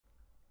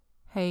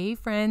Hey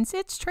friends,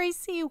 it's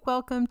Tracy.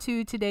 Welcome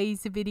to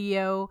today's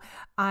video.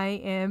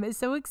 I am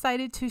so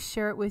excited to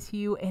share it with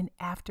you, and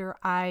after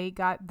I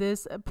got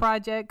this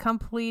project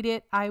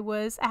completed, I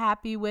was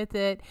happy with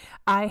it.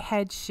 I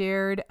had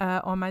shared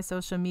on my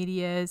social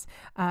medias,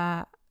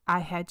 I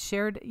had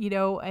shared,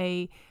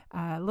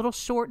 a little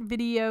short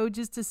video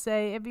just to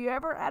say, have you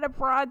ever had a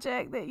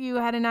project that you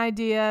had an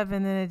idea of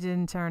and then it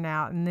didn't turn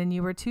out, and then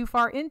you were too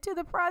far into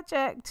the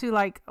project to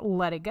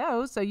let it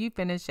go, so you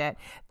finish it?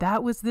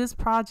 That was this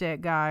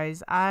project,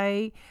 guys.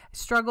 I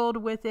struggled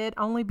with it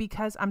only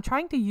because I'm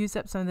trying to use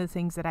up some of the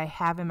things that I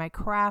have in my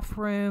craft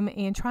room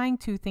and trying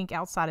to think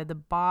outside of the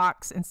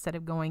box instead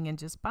of going and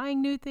just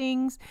buying new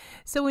things.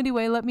 So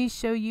anyway, let me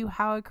show you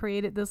how I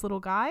created this little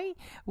guy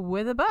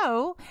with a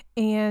bow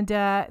and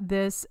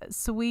this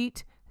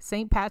sweet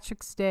St.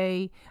 Patrick's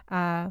Day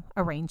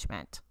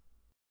arrangement.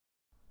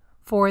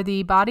 For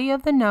the body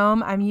of the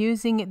gnome, I'm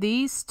using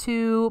these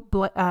two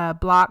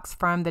blocks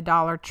from the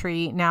Dollar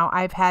Tree. Now,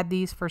 I've had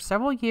these for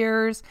several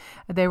years.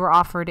 They were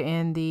offered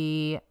in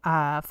the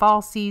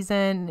fall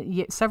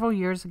season several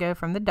years ago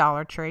from the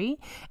Dollar Tree.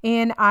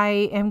 And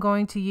I am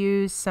going to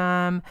use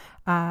some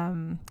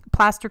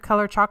plaster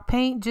color chalk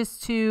paint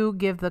just to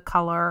give the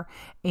color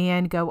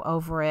and go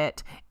over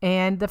it.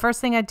 And the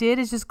first thing I did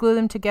is just glue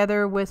them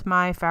together with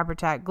my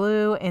Fabri-Tac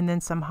glue and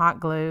then some hot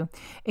glue.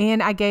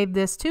 And I gave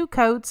this 2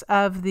 coats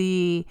of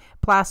the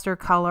plaster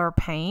color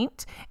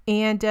paint,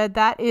 and it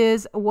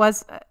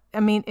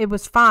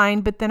was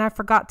fine, but then I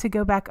forgot to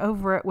go back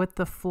over it with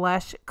the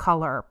flesh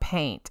color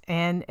paint.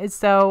 And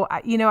so,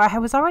 I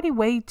was already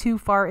way too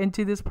far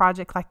into this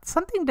project, like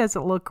something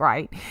doesn't look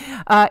right.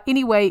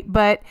 Anyway,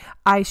 but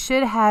I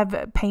should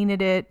have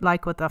painted it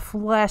like with a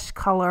flesh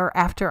color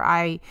after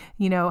I,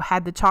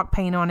 had the chalk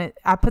paint on it.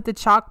 I put the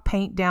chalk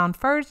paint down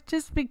first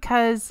just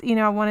because,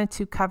 I wanted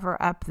to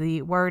cover up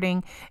the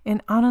wording.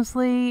 And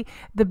honestly,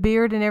 the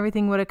beard and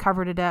everything would have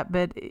covered it up,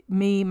 but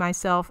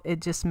myself,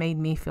 it just made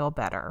me feel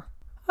better.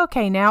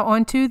 Okay, now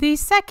on to the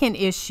second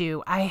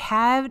issue. I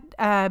have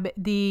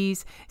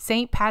these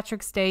St.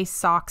 Patrick's Day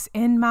socks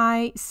in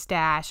my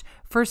stash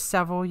for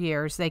several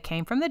years. They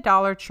came from the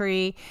Dollar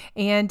Tree,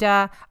 and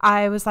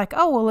I was like,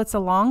 oh, well, it's a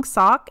long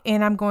sock,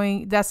 and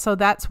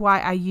that's why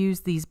I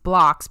use these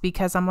blocks,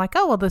 because I'm like,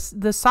 oh, well,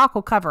 the sock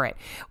will cover it.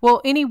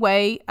 Well,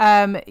 anyway,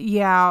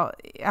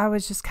 I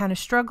was just kind of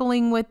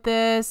struggling with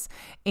this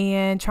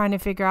and trying to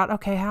figure out,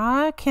 okay,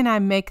 how can I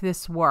make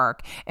this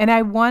work? And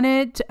I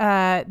wanted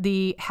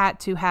the hat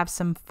to have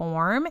some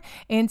form,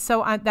 and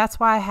so that's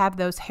why I have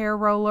those hair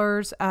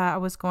rollers. I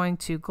was going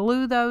to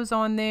glue those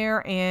on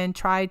there and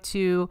try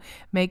to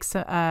make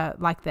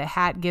like the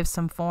hat give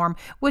some form,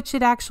 which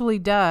it actually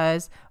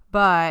does.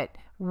 But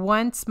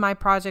once my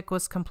project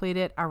was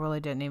completed, I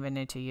really didn't even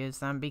need to use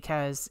them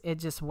because it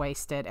just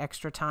wasted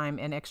extra time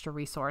and extra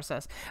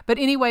resources. But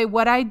anyway,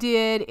 what I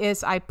did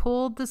is I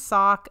pulled the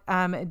sock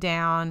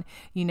down,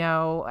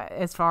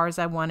 as far as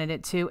I wanted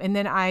it to, and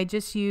then I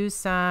just used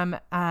some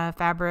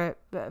fabric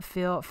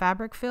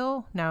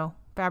fill.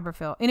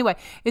 Anyway,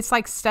 it's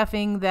like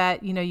stuffing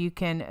that, you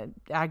can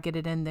get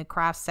it in the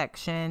craft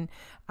section,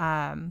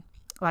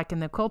 like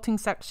in the quilting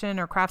section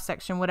or craft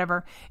section,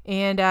 whatever.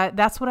 And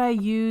that's what I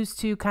use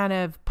to kind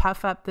of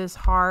puff up this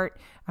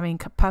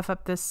puff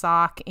up this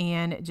sock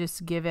and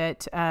just give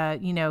it,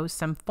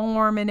 some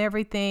form and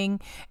everything.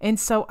 And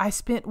so I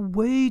spent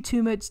way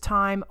too much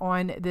time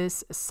on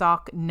this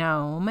sock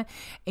gnome.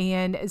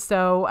 And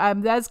so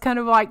that's kind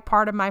of like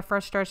part of my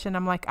frustration.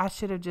 I'm like, I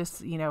should have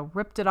just,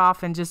 ripped it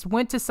off and just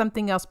went to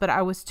something else, but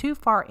I was too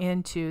far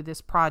into this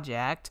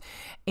project.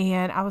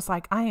 And I was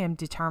like, I am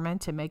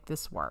determined to make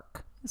this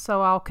work.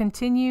 So I'll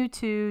continue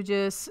to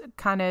just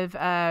kind of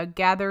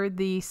gather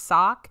the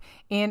sock,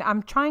 and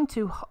I'm trying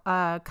to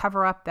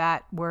cover up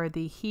that where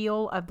the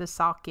heel of the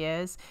sock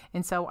is,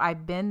 and so I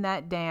bend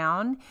that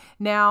down.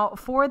 Now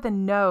for the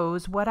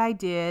nose, what I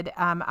did,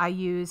 I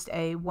used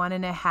a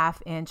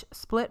 1.5 inch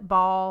split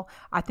ball.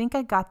 I think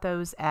I got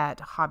those at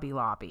Hobby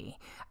Lobby.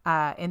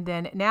 And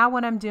then now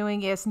what I'm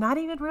doing is not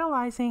even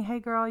realizing, hey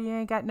girl, you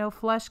ain't got no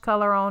flesh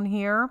color on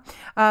here,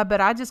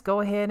 but I just go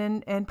ahead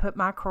and put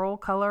my coral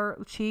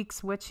color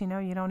cheeks, which you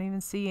don't even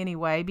see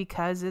anyway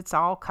because it's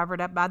all covered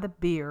up by the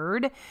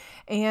beard.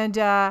 And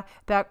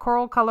that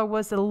coral color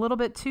was a little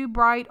bit too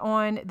bright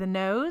on the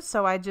nose,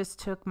 so I just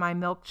took my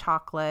milk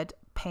chocolate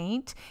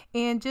paint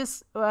and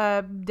just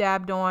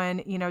dabbed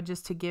on,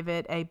 just to give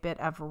it a bit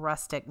of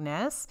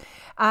rusticness.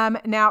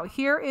 Now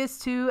here is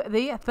to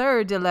the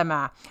third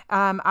dilemma.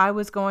 I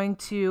was going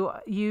to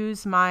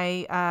use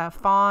my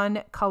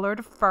fawn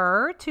colored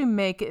fur to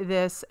make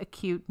this a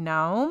cute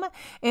gnome,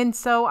 and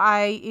so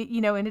I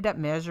ended up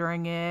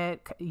measuring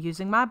it,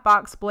 using my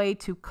box blade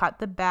to cut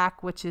the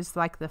back, which is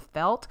like the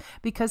felt,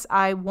 because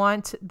I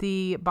want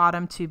the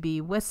bottom to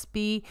be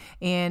wispy,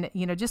 and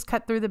just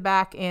cut through the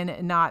back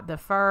and not the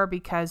fur,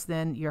 because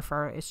then your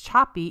fur is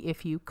choppy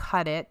if you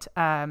cut it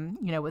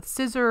with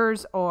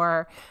scissors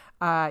or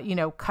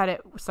cut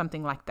it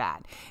something like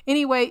that.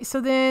 Anyway, so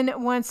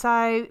then once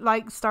I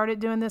started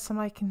doing this, I'm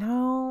like,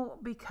 no,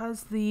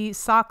 because the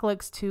sock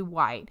looks too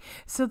white.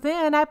 So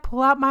then I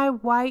pull out my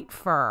white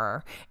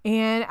fur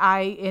and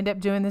I end up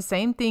doing the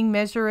same thing,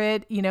 measure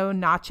it,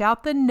 notch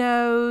out the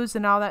nose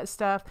and all that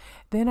stuff.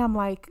 Then I'm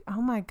like,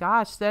 oh my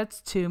gosh,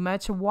 that's too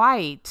much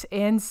white.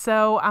 And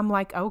so I'm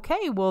like,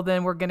 okay, well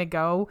then we're going to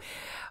go.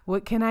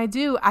 What can I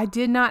do? I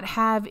did not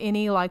have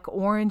any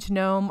orange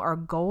gnome or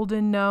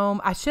golden gnome.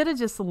 I should have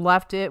just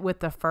left it with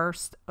the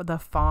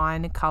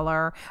fawn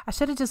color. I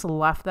should have just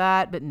left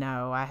that, but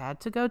no, I had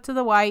to go to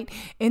the white.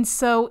 And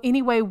so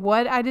anyway,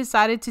 what I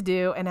decided to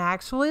do, and I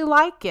actually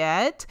like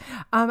it,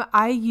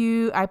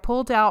 I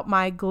pulled out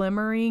my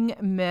Glimmering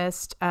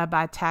Mist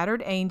by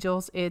Tattered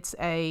Angels. It's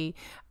a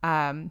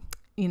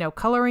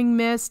coloring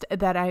mist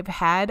that I've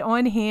had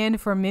on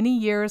hand for many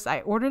years.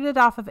 I ordered it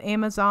off of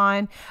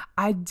Amazon.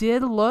 I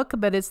did look,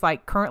 but it's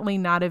currently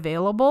not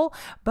available.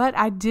 But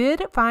I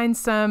did find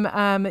some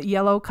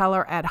yellow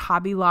color at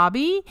Hobby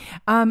Lobby,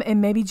 and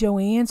maybe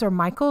Joann's or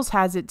Michael's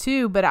has it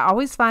too. But I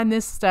always find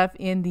this stuff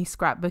in the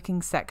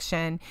scrapbooking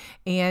section,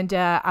 and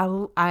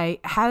I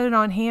had it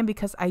on hand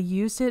because I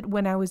used it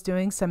when I was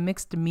doing some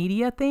mixed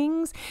media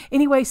things.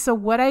 Anyway, so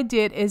what I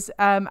did is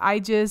I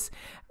just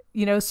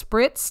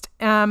spritzed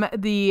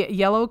the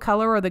yellow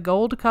color or the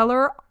gold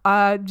color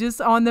just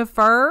on the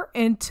fur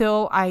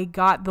until I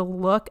got the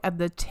look of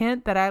the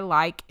tint that I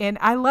like. And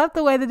I love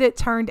the way that it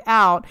turned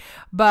out.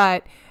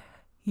 But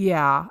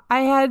yeah,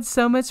 I had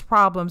so much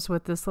problems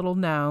with this little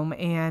gnome,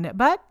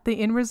 but the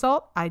end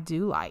result I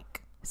do like.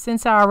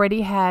 Since I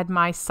already had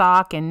my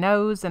sock and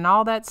nose and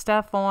all that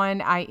stuff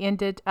on, I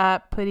ended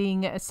up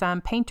putting some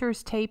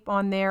painter's tape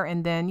on there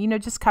and then,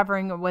 just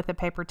covering it with a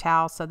paper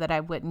towel so that I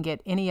wouldn't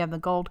get any of the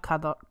gold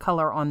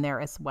color on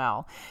there as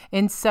well.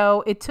 And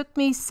so it took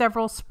me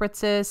several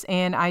spritzes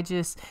and I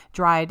just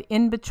dried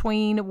in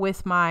between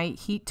with my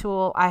heat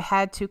tool. I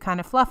had to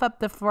kind of fluff up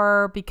the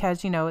fur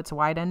because, it's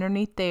white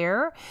underneath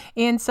there.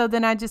 And so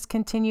then I just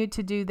continued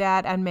to do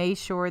that and made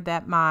sure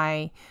that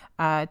my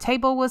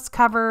table was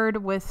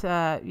covered with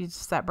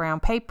just that brown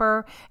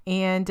paper.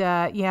 And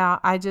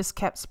I just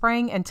kept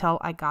spraying until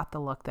I got the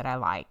look that I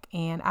like.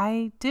 And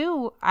I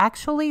do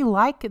actually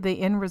like the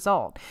end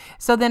result.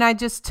 So then I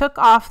just took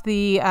off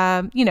the,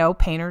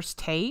 painter's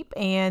tape.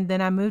 And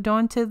then I moved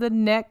on to the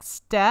next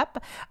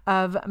step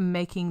of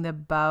making the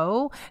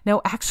bow.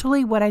 No,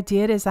 actually what I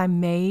did is I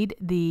made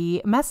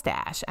the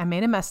mustache. I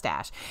made a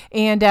mustache.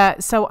 And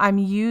so I'm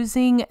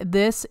using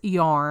this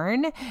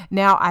yarn.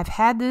 Now I've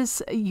had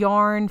this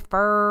yarn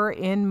fur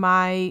in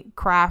my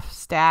craft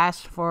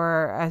stash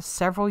for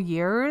several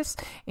years,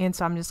 and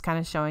so I'm just kind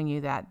of showing you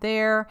that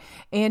there.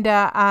 And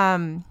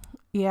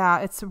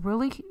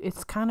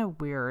it's kind of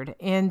weird.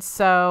 And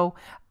so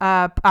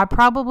I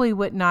probably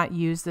would not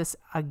use this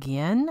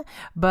again,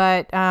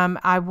 but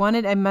I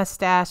wanted a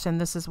mustache and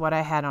this is what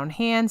I had on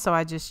hand. So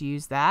I just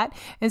used that.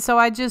 And so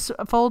I just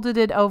folded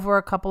it over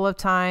a couple of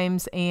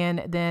times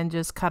and then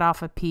just cut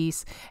off a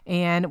piece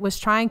and was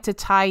trying to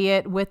tie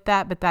it with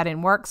that, but that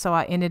didn't work. So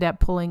I ended up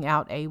pulling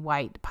out a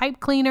white pipe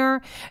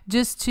cleaner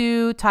just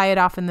to tie it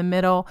off in the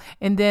middle.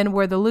 And then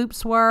where the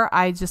loops were,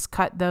 I just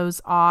cut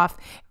those off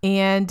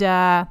and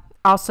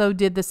also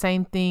did the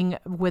same thing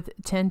with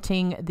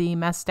tinting the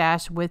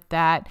mustache with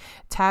that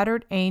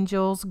Tattered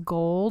Angels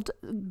Gold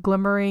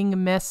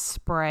Glimmering Mist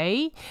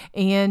spray.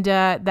 And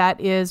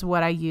that is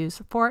what I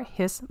use for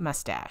his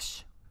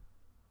mustache.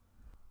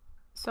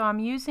 So I'm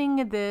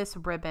using this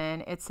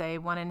ribbon. It's a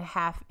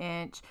 1.5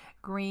 inch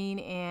green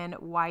and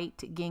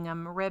white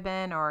gingham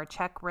ribbon or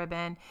check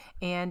ribbon.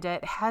 And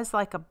it has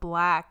a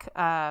black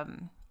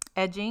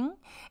edging,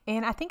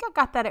 and I think I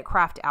got that at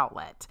Craft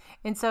Outlet.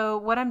 And so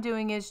what I'm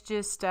doing is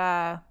just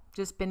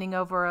bending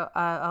over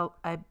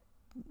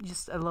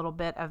just a little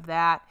bit of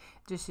that,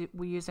 just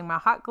using my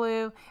hot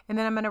glue, and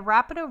then I'm going to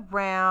wrap it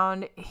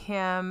around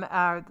him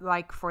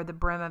for the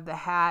brim of the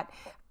hat,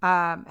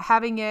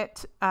 having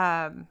it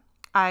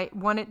I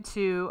wanted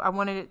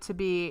it to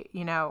be,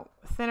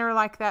 thinner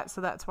like that. So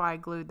that's why I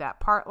glued that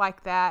part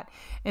like that.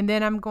 And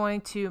then I'm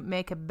going to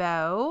make a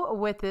bow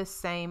with this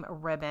same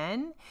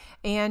ribbon.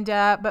 And,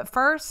 but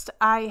first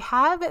I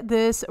have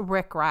this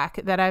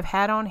rickrack that I've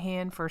had on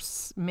hand for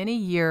many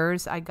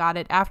years. I got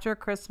it after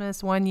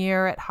Christmas one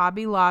year at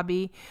Hobby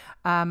Lobby.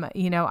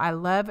 I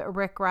love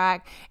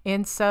rickrack.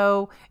 And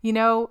so,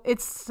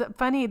 it's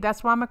funny.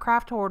 That's why I'm a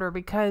craft hoarder,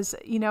 because,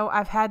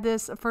 I've had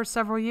this for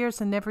several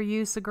years and never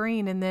used the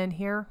green. And then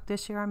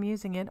this year I'm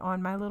using it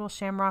on my little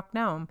shamrock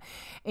gnome.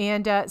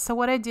 And so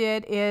what I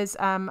did is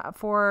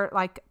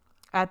for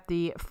at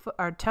the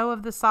toe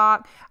of the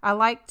sock, I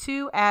like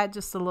to add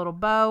just a little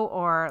bow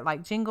or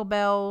jingle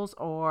bells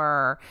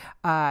or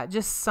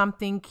just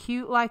something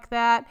cute like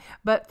that.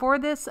 But for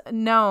this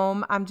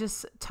gnome, I'm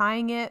just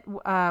tying it,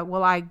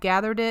 I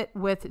gathered it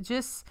with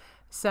just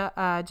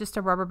just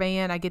a rubber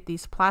band. I get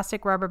these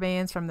plastic rubber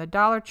bands from the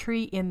Dollar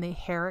Tree in the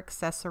hair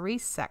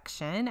accessories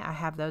section. I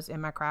have those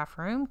in my craft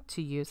room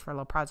to use for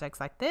little projects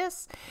like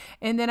this.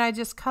 And then I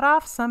just cut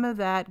off some of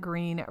that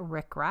green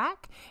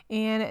rickrack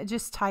and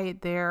just tie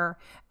it there.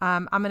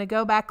 I'm going to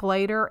go back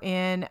later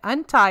and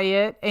untie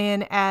it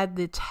and add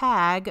the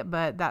tag,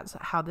 but that's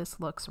how this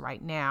looks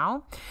right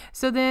now.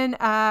 So then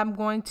I'm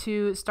going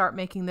to start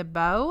making the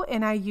bow,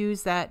 and I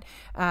use that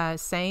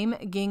same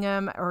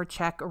gingham or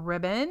check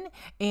ribbon,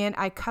 and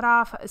I cut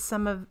off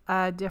some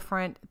of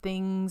different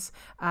things,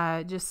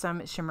 just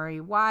some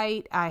shimmery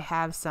white. I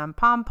have some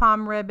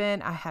pom-pom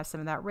ribbon. I have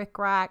some of that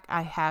rickrack.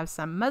 I have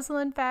some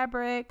muslin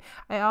fabric.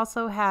 I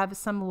also have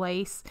some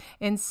lace,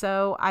 and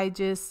so I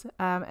just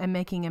am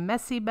making a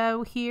messy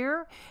bow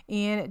here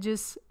and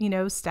just, you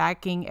know,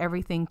 stacking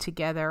everything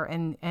together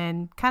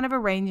and kind of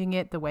arranging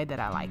it the way that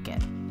I like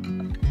it.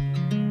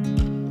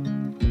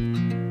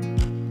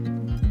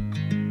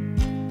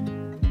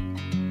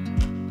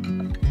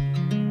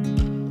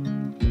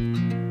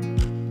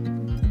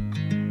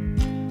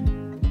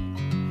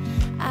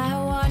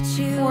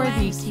 For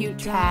the cute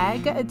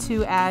tag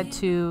to add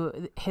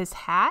to his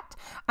hat,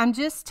 I'm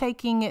just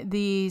taking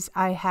these,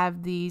 I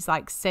have these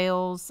like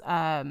sales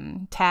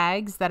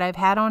tags that I've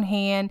had on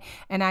hand,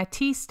 and I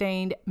tea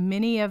stained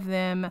many of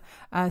them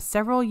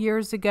several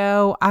years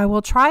ago. I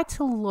will try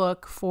to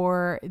look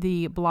for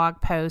the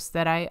blog posts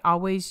that I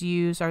always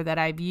use or that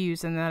I've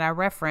used and that I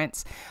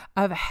reference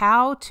of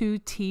how to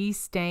tea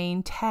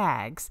stain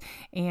tags,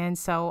 and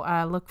so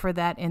look for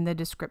that in the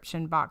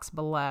description box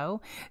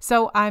below.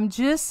 So I'm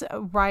just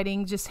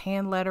writing, just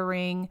hand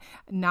lettering,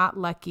 not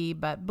lucky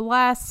but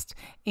blessed,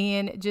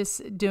 and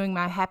just doing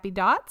my happy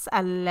dots.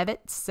 I love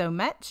it so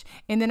much.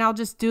 And then I'll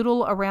just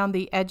doodle around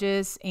the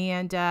edges,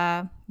 and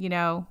you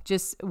know,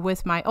 just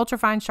with my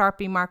ultrafine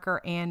Sharpie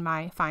marker and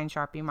my fine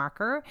Sharpie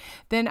marker.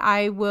 Then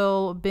I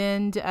will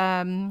bend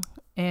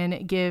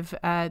and give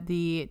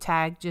the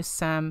tag just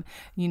some,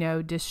 you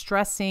know,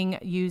 distressing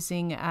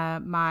using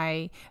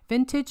my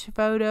vintage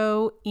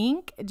photo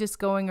ink, just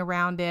going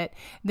around it.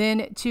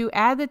 Then to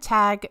add the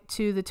tag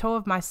to the toe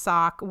of my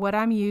sock, what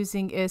I'm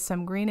using is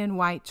some green and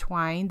white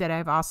twine that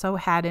I've also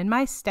had in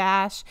my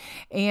stash,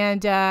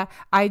 and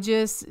I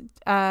just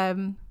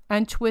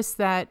untwist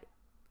that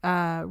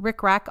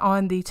rickrack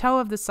on the toe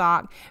of the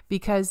sock,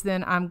 because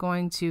then I'm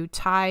going to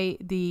tie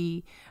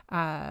the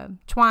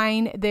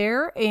twine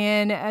there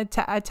and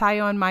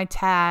tie on my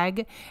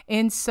tag.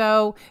 And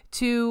so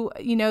to,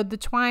 you know, the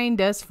twine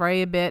does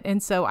fray a bit,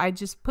 and so I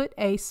just put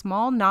a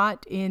small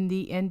knot in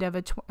the end of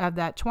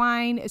that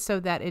twine so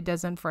that it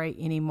doesn't fray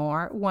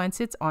anymore once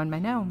it's on my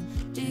gnome.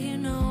 Do you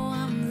know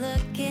I'm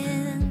looking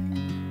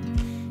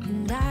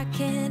and I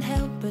can't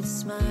help but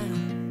smile?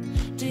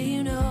 Do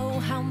you know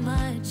how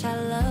much I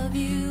love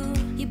you?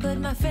 You put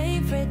my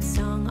favorite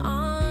song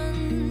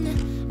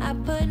on, I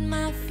put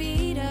my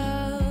feet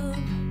up,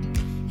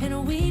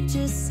 and we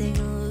just sing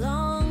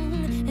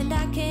along, and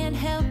I can't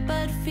help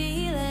but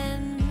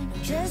feeling,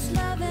 just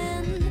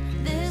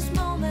loving this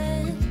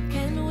moment.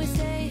 Can we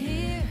stay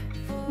here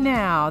for...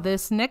 Now,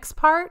 this next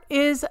part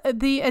is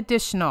the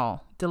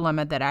additional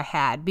dilemma that I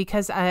had,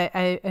 because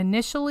I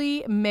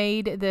initially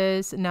made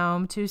this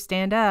gnome to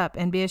stand up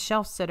and be a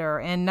shelf sitter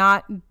and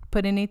not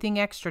put anything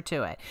extra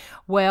to it.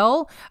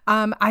 Well,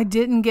 I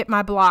didn't get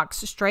my blocks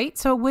straight,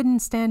 so it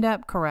wouldn't stand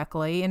up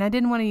correctly, and I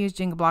didn't want to use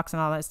Jenga blocks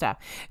and all that stuff.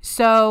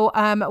 So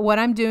what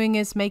I'm doing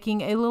is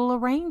making a little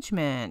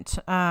arrangement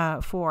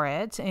for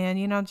it, and,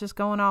 you know, just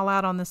going all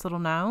out on this little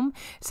gnome.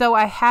 So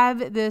I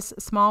have this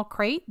small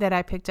crate that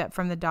I picked up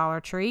from the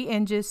Dollar Tree,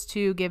 and just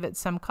to give it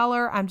some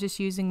color, I'm just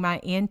using my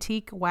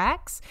antique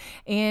wax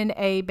and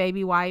a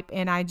baby wipe,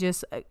 and I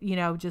just, you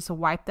know, just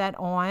wipe that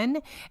on,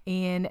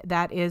 and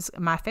that is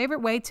my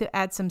favorite way to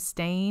add some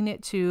stain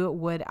to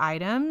wood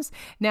items.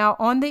 Now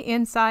on the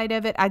inside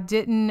of it, I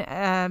didn't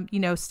you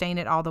know, stain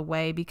it all the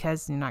way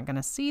because you're not going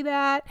to see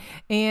that,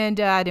 and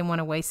I didn't want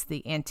to waste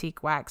the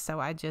antique wax, so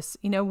I just,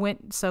 you know,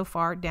 went so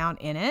far down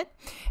in it.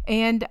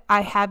 And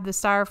I have the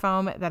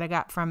styrofoam that I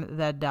got from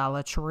the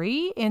Dollar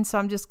Tree, and so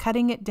I'm just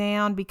cutting it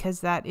down because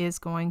that is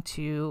going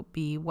to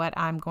be what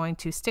I'm going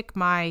to stick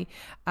my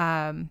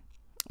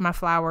my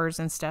flowers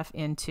and stuff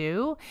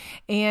into.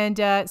 And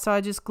so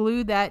I just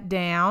glued that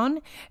down.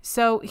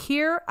 So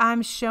here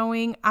I'm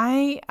showing,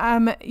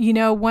 you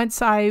know,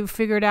 once I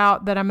figured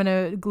out that I'm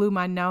going to glue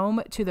my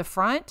gnome to the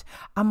front,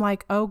 I'm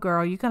like, oh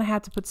girl, you're going to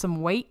have to put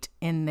some weight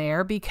in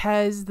there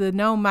because the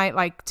gnome might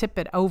like tip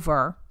it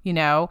over, you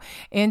know.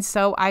 And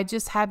so I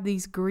just have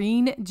these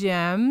green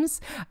gems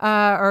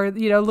or,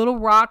 you know, little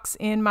rocks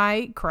in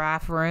my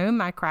craft room,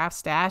 my craft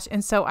stash.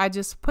 And so I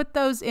just put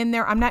those in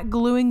there. I'm not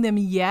gluing them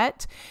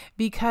yet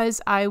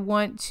because I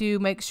want to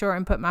make sure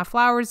and put my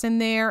flowers in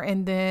there.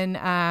 And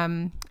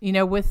then, you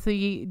know, with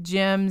the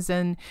gems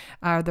and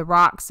the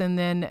rocks and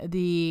then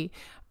the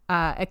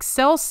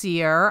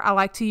Excelsior. I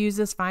like to use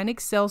this fine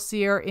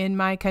Excelsior in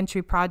my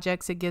country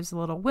projects. It gives a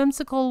little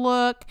whimsical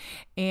look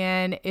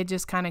and it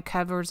just kind of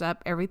covers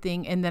up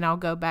everything. And then I'll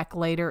go back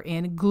later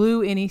and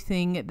glue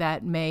anything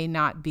that may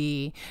not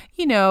be,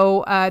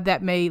 that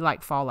may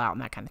like fall out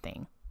and that kind of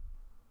thing.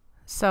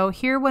 So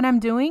here what I'm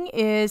doing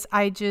is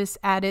I just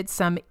added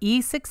some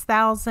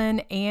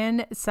E6000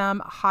 and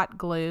some hot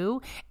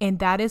glue, and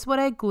that is what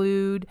I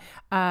glued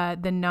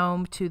the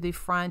gnome to the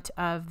front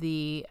of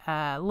the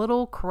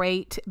little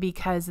crate,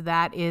 because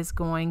that is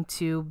going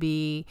to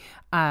be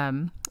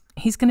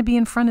he's going to be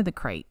in front of the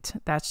crate.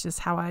 That's just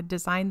how I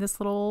designed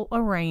this little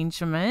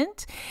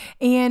arrangement.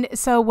 And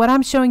so what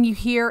I'm showing you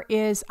here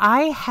is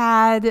I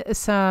had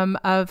some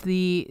of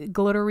the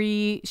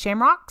glittery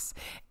shamrocks,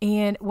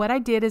 and what I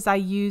did is I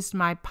used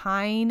my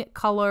pine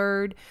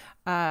colored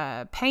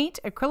paint,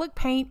 acrylic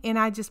paint, and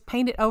I just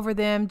painted over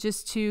them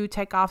just to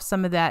take off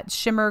some of that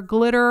shimmer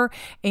glitter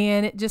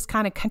and just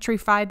kind of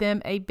countrify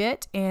them a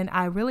bit, and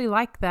I really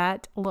like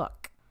that look.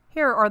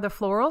 Here are the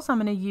florals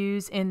I'm going to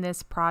use in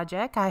this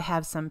project. I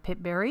have some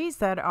pipberries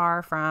that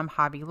are from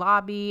Hobby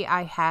Lobby.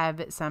 I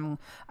have some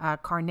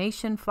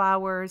carnation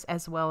flowers,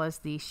 as well as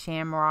the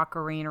shamrock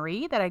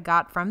greenery that I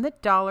got from the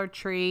Dollar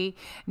Tree.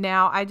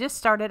 Now, I just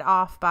started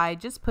off by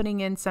just putting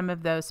in some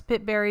of those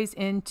pipberries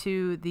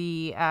into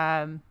the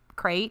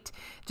crate,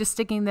 just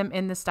sticking them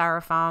in the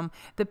styrofoam.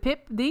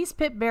 These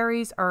pip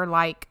berries are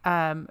like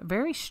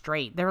very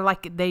straight. They're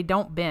like, they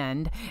don't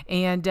bend,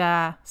 and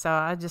so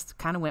I just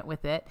kind of went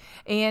with it.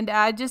 And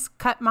I just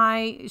cut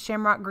my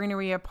shamrock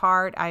greenery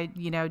apart.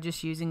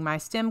 Just using my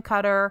stem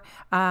cutter.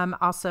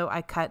 Also,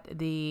 I cut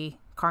the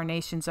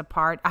carnations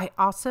apart. I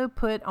also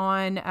put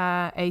on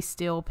a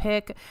steel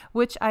pick,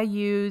 which I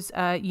use,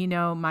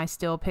 my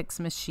steel picks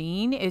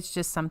machine. It's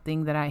just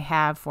something that I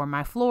have for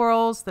my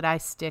florals that I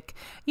stick,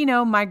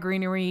 my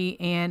greenery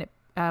and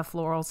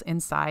florals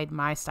inside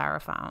my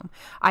styrofoam.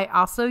 I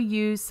also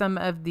use some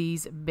of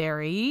these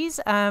berries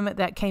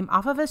that came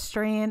off of a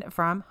strand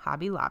from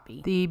Hobby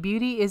Lobby. The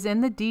beauty is in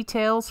the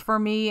details for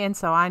me, and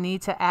so I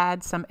need to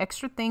add some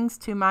extra things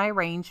to my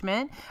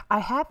arrangement. I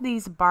have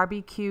these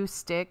barbecue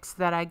sticks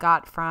that I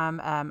got from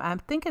I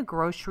think a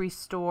grocery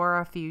store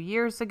a few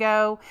years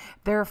ago.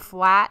 They're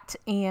flat,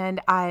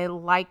 and I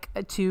like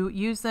to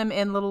use them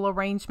in little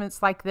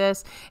arrangements like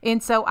this.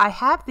 And so I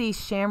have these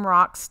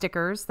shamrock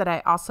stickers that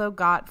I also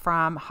got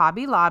from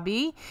Hobby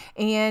Lobby,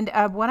 and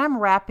what I'm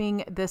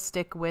wrapping this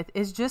stick with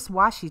is just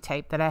washi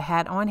tape that I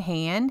had on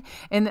hand,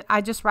 and I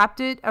just wrapped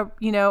it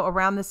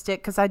around the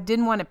stick because I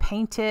didn't want to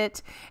paint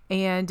it.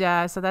 And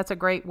so that's a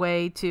great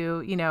way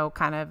to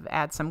kind of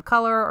add some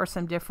color or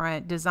some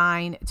different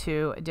design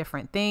to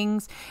different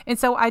things. And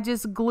so I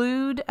just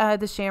glued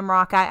the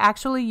shamrock. I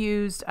actually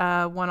used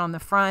one on the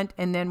front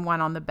and then one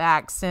on the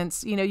back,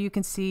 since you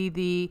can see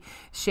the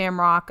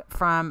shamrock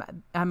from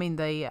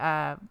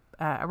the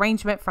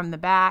arrangement from the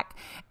back.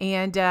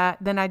 And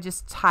then I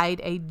just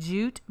tied a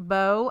jute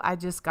bow. I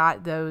just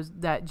got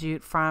that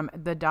jute from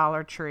the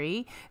Dollar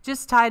Tree.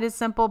 Just tied a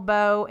simple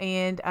bow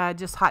and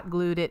just hot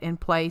glued it in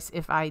place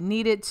if I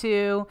needed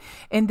to.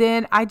 And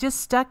then I just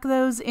stuck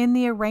those in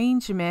the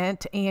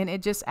arrangement, and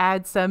it just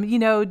adds some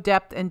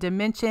depth and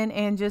dimension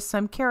and just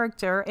some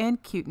character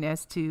and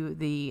cuteness to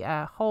the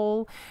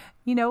whole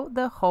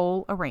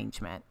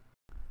arrangement.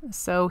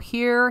 So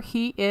here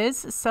he is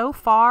so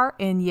far,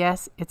 and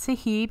yes, it's a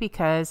he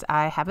because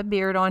I have a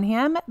beard on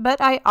him, but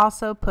I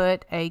also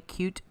put a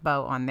cute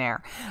bow on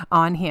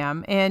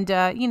him, and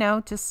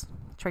just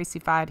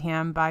Tracy-fied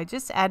him by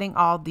just adding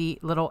all the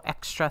little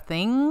extra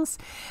things.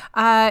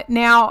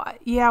 Now,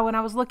 when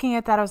I was looking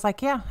at that, I was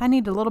like, I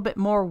need a little bit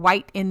more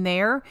white in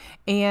there.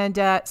 And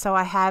so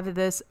I have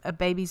this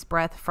baby's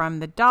breath from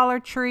the Dollar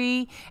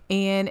Tree,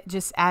 and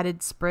just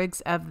added sprigs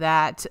of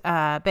that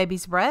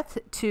baby's breath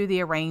to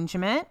the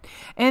arrangement.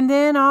 And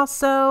then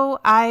also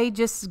I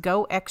just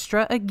go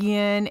extra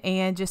again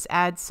and just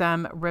add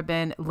some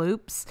ribbon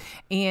loops.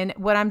 And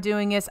what I'm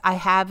doing is I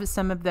have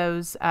some of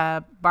those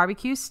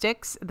barbecue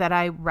sticks that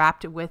I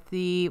wrapped with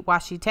the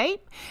washi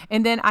tape,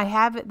 and then I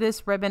have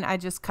this ribbon I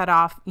just cut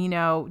off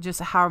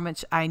just how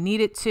much I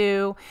need it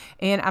to,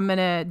 and I'm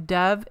gonna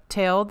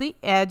dovetail the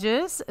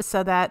edges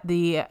so that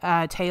the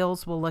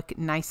tails will look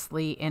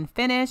nicely and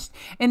finished.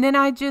 And then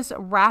I just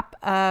wrap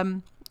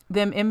them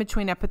in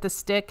between. I put the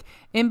stick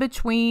in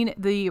between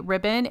the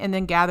ribbon and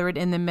then gather it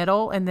in the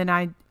middle, and then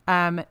I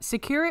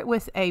secure it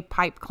with a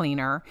pipe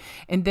cleaner,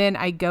 and then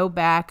I go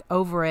back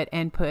over it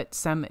and put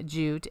some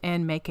jute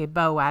and make a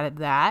bow out of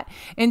that.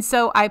 And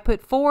so I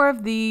put 4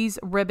 of these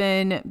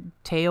ribbon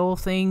tail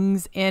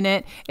things in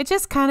it. It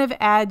just kind of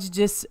adds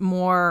just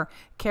more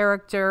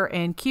character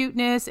and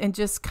cuteness, and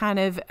just kind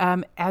of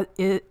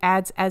it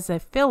adds as a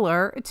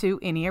filler to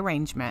any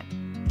arrangement.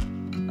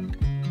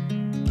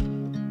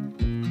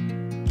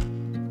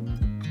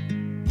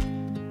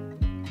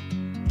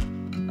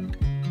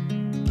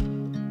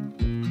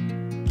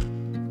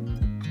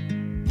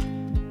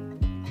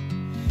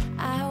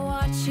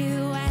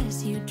 You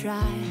as you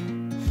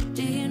drive,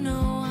 do you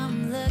know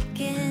I'm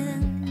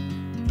looking,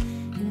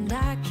 and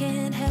I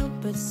can't help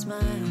but smile.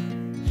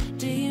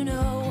 Do you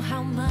know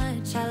how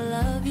much I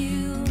love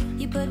you?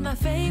 You put my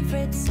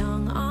favorite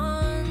song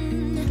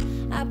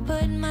on. I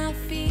put my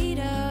feet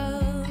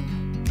up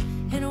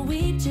and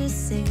we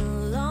just sing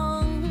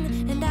along.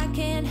 And I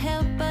can't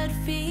help but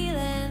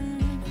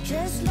feeling,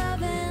 just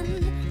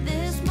loving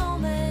this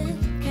moment.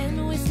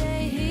 Can we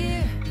stay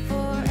here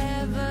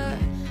forever?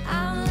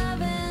 I'm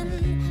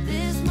loving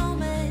this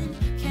moment.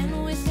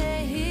 Can we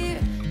stay here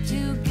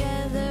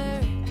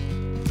together?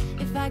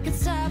 If I could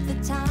stop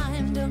the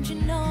time, don't you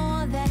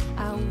know that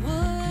I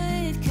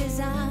would? 'Cause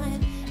I'm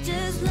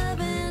just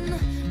loving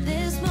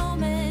this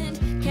moment.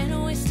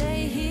 Can we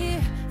stay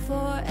here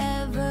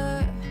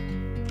forever?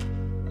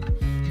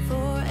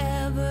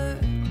 Forever.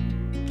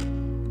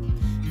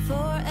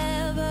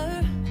 Forever.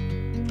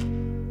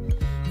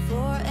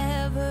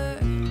 Forever.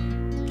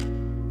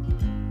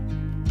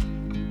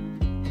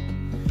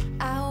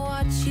 I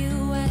watch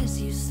you as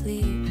you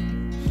sleep.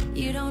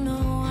 You don't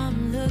know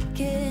I'm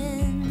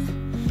looking.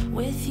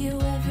 With you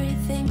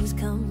everything's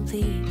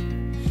complete.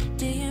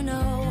 Do you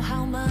know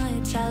how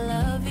much I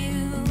love you?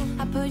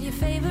 I put your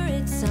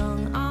favorite song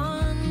on.